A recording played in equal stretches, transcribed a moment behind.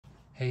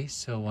Hey,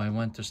 so I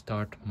want to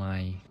start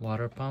my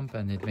water pump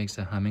and it makes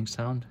a humming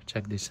sound.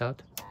 Check this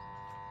out.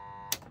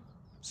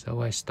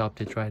 So I stopped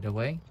it right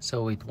away.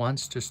 So it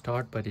wants to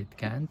start, but it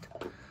can't.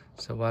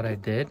 So what I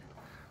did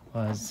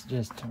was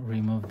just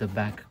remove the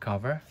back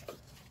cover.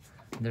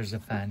 There's a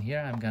fan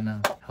here. I'm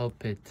gonna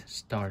help it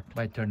start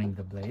by turning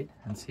the blade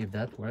and see if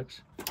that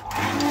works.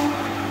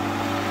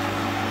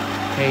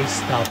 Okay,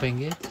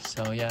 stopping it.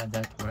 So yeah,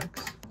 that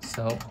works.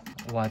 So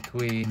what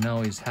we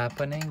know is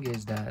happening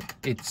is that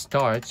it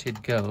starts,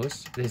 it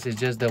goes. This is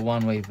just the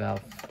one-way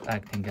valve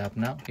acting up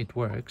now. It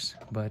works,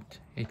 but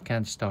it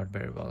can't start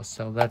very well.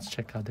 So let's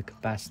check out the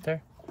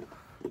capacitor.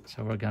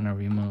 So we're gonna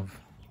remove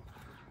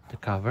the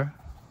cover.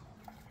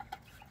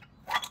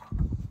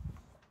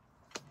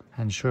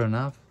 And sure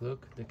enough,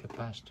 look, the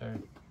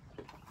capacitor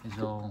is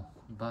all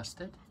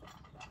busted.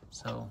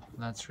 So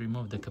let's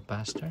remove the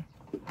capacitor.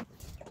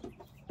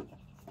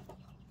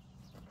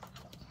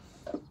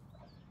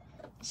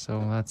 So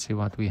let's see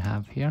what we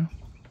have here.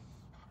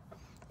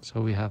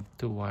 So we have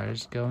two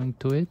wires going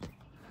to it.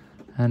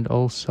 And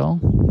also,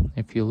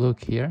 if you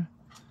look here,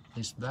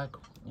 this black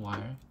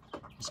wire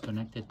is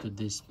connected to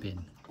this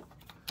pin.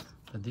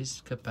 But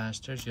these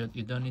capacitors,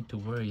 you don't need to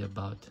worry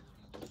about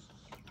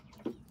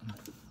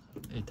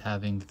it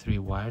having three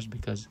wires,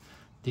 because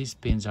these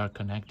pins are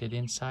connected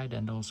inside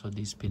and also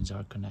these pins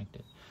are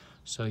connected.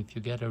 So if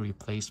you get a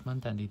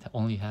replacement and it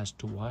only has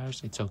two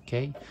wires, it's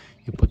okay.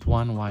 You put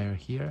one wire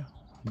here,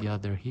 the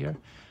other here,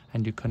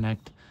 and you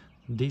connect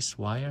this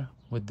wire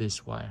with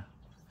this wire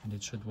and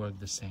it should work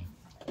the same.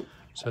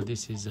 So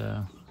this is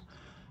a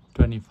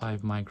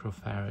 25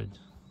 microfarad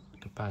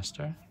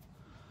capacitor.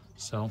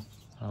 So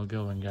I'll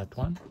go and get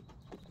one.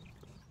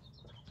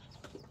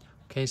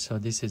 Okay, so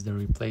this is the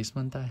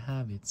replacement I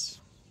have.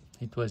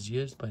 It was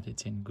used, but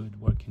it's in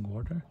good working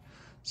order.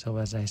 So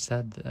as I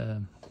said,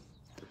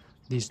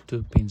 these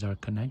two pins are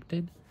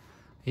connected.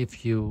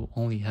 If you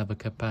only have a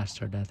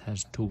capacitor that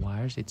has two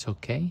wires, it's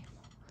okay,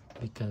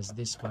 because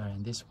this wire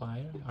and this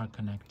wire are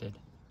connected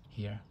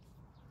here.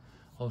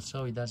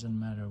 Also, it doesn't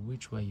matter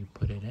which way you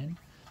put it in,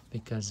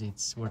 because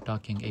we're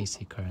talking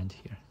AC current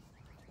here.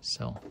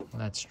 So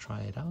let's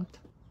try it out.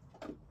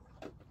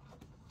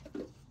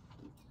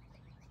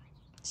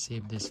 See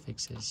if this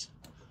fixes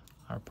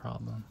our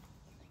problem.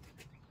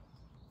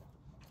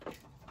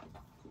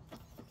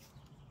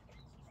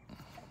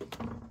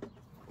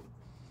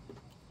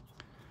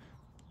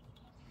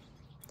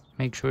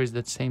 Make sure it's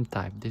the same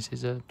type. This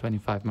is a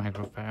 25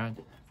 microfarad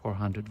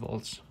 400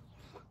 volts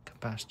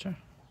capacitor.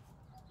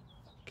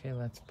 Okay,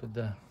 let's put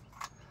the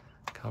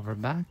cover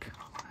back.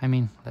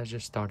 Let's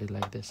just start it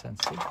like this and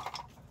see.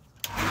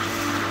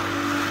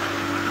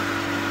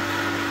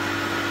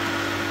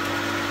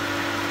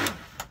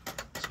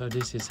 So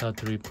this is how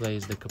to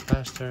replace the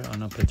capacitor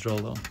on a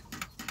PEDROLLO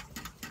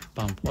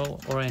pump,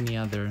 or any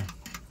other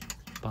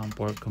pump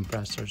or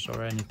compressors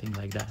or anything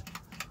like that.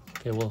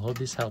 Okay, well, hope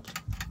this helps.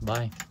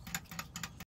 Bye.